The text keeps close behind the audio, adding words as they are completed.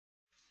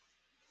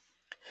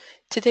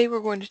Today we're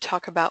going to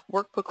talk about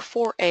Workbook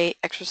 4A,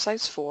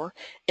 Exercise 4.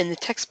 In the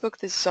textbook,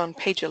 this is on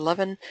page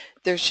 11.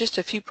 There's just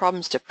a few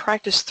problems to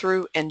practice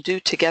through and do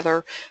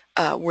together.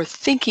 We're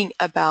thinking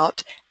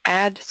about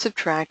add,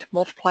 subtract,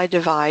 multiply,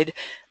 divide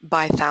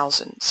by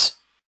thousands.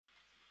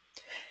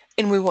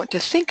 And we want to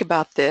think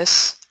about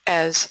this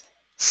as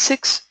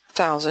 6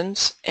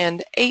 thousands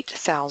and 8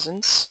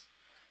 thousands.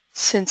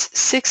 Since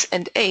 6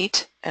 and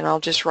 8, and I'll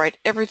just write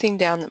everything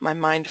down that my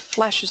mind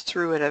flashes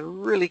through at a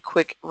really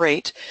quick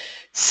rate.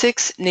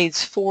 6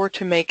 needs 4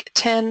 to make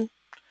 10,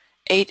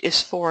 8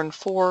 is 4 and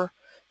 4,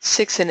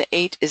 6 and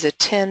 8 is a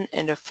 10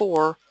 and a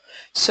 4,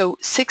 so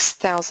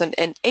 6,000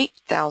 and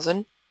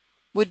 8,000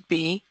 would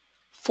be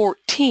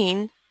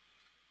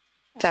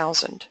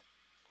 14,000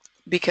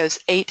 because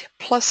 8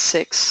 plus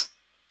 6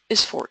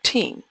 is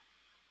 14.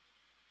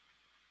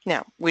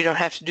 Now, we don't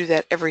have to do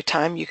that every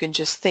time. You can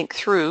just think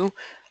through.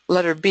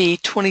 Letter B,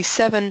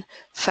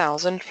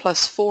 27,000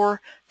 plus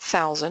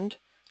 4,000.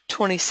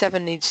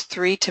 27 needs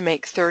 3 to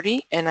make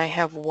 30, and I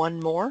have one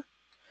more.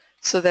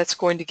 So that's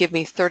going to give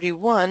me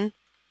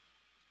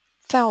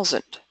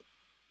 31,000.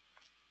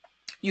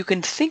 You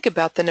can think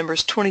about the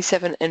numbers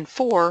 27 and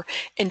 4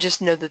 and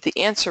just know that the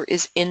answer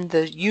is in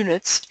the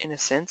units, in a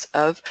sense,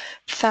 of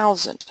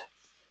thousand.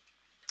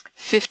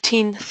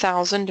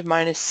 15,000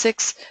 minus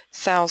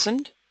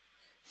 6,000.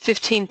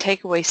 15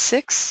 take away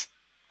 6.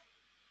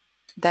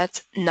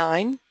 That's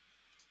 9,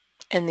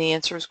 and the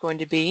answer is going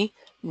to be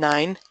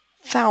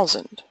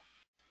 9,000.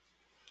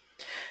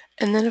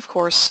 And then, of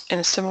course, in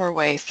a similar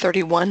way,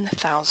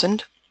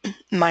 31,000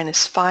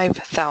 minus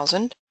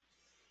 5,000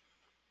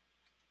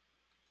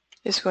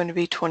 is going to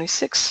be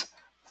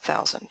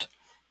 26,000.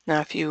 Now,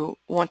 if you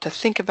want to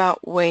think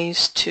about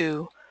ways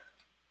to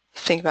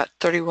think about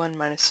 31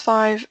 minus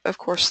 5, of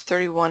course,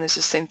 31 is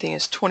the same thing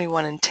as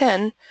 21 and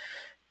 10.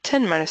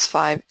 10 minus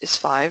 5 is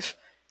 5.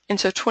 And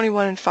so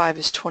 21 and 5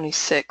 is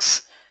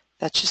 26.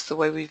 That's just the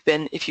way we've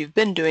been. If you've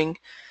been doing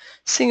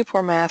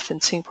Singapore Math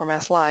and Singapore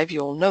Math Live,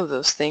 you'll know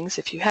those things.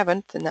 If you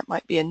haven't, then that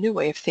might be a new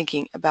way of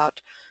thinking about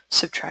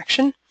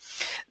subtraction.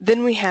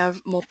 Then we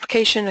have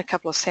multiplication, a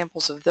couple of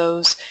samples of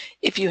those.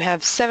 If you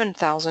have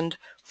 7,000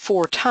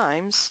 4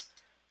 times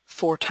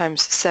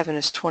 7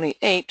 is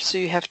 28, so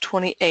you have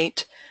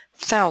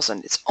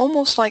 28,000. It's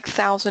almost like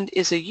 1,000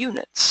 is a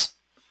units.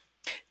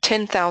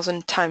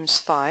 10,000 times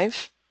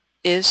 5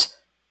 is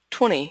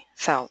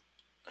 20,000.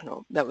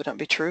 No, that would not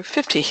be true.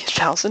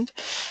 50,000.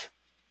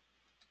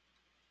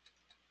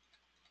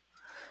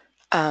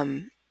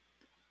 5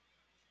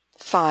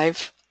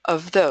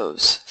 of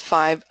those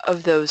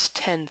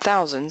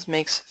 10,000s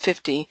makes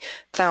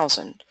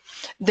 50,000.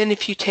 Then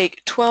if you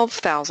take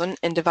 12,000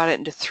 and divide it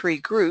into 3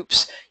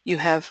 groups, you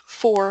have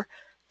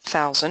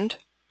 4,000.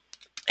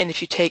 And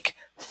if you take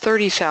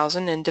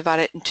 30,000 and divide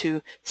it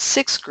into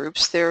 6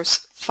 groups,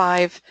 there's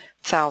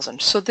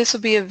 5,000. So this will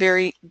be a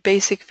very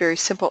basic, very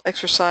simple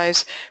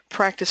exercise,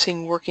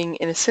 practicing working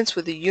in a sense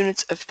with the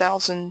units of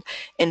thousand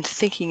and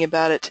thinking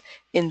about it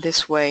in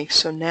this way.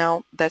 So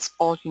now that's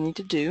all you need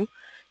to do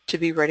to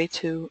be ready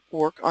to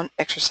work on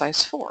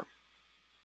exercise 4.